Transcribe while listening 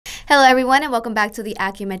Hello everyone and welcome back to the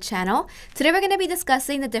Accumed channel. Today we're going to be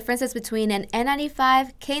discussing the differences between an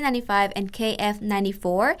N95, K95, and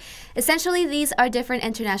KF94. Essentially, these are different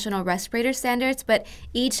international respirator standards, but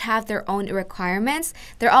each have their own requirements.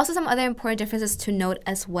 There are also some other important differences to note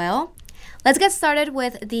as well. Let's get started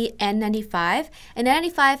with the N95. An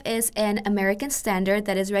N95 is an American standard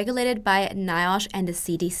that is regulated by NIOSH and the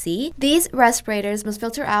CDC. These respirators must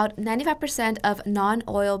filter out 95% of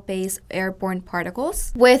non-oil-based airborne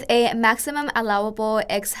particles with a maximum allowable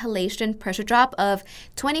exhalation pressure drop of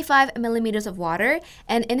 25 millimeters of water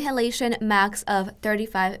and inhalation max of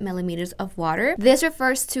 35 millimeters of water. This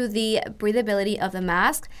refers to the breathability of the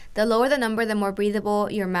mask. The lower the number, the more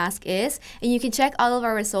breathable your mask is, and you can check all of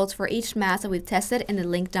our results for each mask that we've tested in the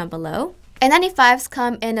link down below. N95s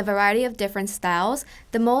come in a variety of different styles.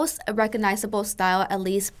 The most recognizable style, at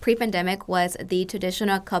least pre-pandemic, was the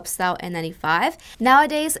traditional cup style N95.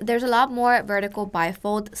 Nowadays, there's a lot more vertical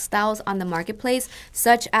bifold styles on the marketplace,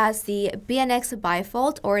 such as the BNX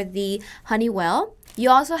bifold or the Honeywell. You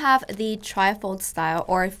also have the trifold style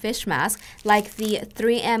or fish mask like the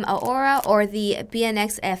 3M Aura or the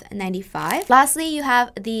BNX F95. Lastly, you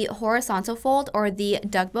have the horizontal fold or the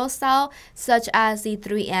duckbill style such as the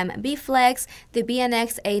 3M B-Flex, the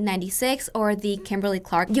BNX A96, or the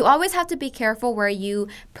Kimberly-Clark. You always have to be careful where you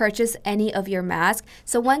purchase any of your masks.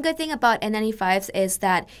 So one good thing about N95s is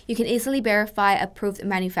that you can easily verify approved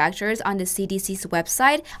manufacturers on the CDC's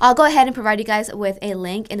website. I'll go ahead and provide you guys with a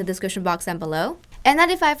link in the description box down below.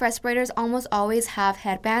 N95 respirators almost always have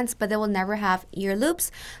headbands, but they will never have ear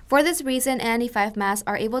loops. For this reason, N95 masks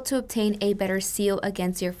are able to obtain a better seal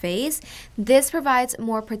against your face. This provides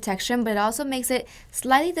more protection, but it also makes it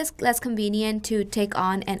slightly less convenient to take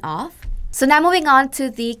on and off. So now moving on to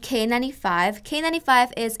the K95.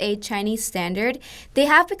 K95 is a Chinese standard. They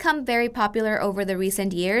have become very popular over the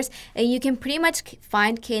recent years, and you can pretty much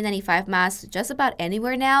find K95 masks just about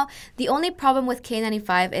anywhere now. The only problem with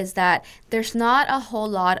K95 is that there's not a whole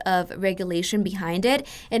lot of regulation behind it,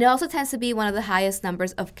 and it also tends to be one of the highest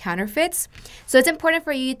numbers of counterfeits. So it's important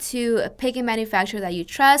for you to pick a manufacturer that you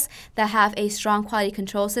trust, that have a strong quality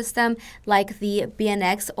control system like the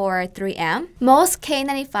BNX or 3M. Most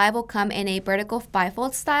K95 will come in a vertical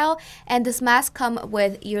bifold style, and this mask come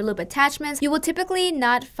with ear loop attachments. You will typically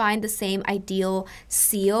not find the same ideal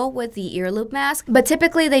seal with the ear loop mask, but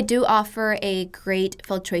typically they do offer a great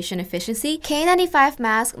filtration efficiency. K95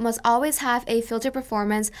 mask must always have a filter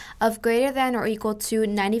performance of greater than or equal to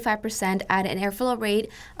 95% at an airflow rate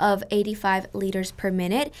of 85 liters per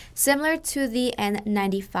minute, similar to the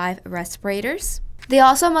N95 respirators. They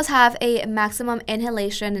also must have a maximum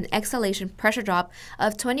inhalation and exhalation pressure drop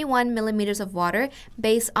of 21 millimeters of water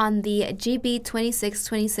based on the GB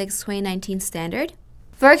 2626-2019 standard.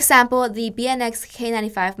 For example, the BNX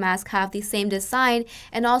K95 masks have the same design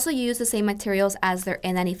and also use the same materials as their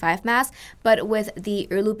N95 mask, but with the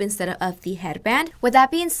ear loop instead of the headband. With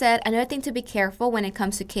that being said, another thing to be careful when it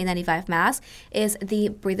comes to K95 masks is the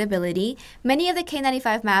breathability. Many of the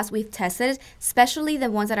K95 masks we've tested, especially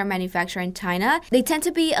the ones that are manufactured in China, they tend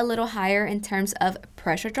to be a little higher in terms of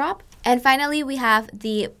pressure drop. And finally, we have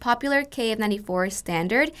the popular KF94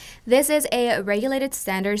 standard. This is a regulated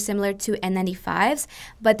standard similar to N95s,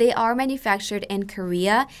 but they are manufactured in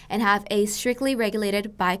Korea and have a strictly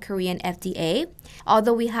regulated by Korean FDA.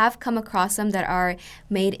 Although we have come across some that are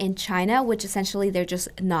made in China, which essentially they're just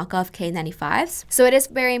knockoff K95s. So it is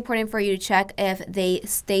very important for you to check if they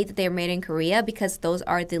state that they're made in Korea, because those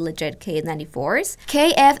are the legit K94s.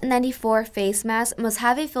 KF94 face masks must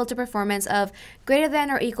have a filter performance of greater than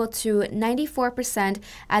or equal to 94%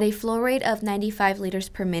 at a flow rate of 95 liters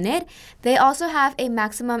per minute. They also have a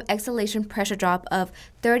maximum exhalation pressure drop of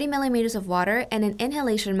 30 millimeters of water and an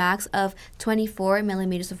inhalation max of 24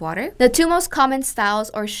 millimeters of water. The two most common styles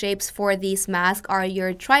or shapes for these masks are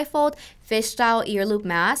your trifold fish style ear loop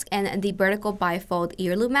mask and the vertical bifold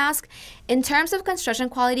ear loop mask. In terms of construction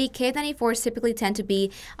quality, KF94s typically tend to be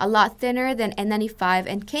a lot thinner than N95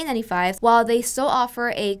 and K95s, while they still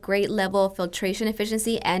offer a great level of filtration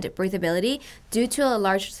efficiency and breathability due to a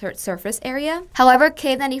large surface area. However,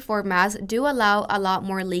 KF94 masks do allow a lot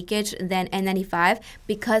more leakage than N95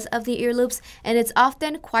 because of the ear loops, and it's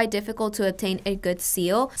often quite difficult to obtain a good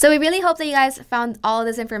seal. So we really hope that you guys found all of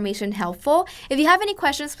this information helpful. If you have any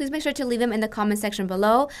questions, please make sure to leave them in the comment section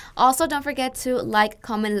below. Also, don't forget to like,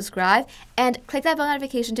 comment, and subscribe, and click that bell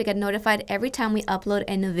notification to get notified every time we upload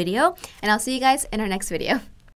a new video. And I'll see you guys in our next video.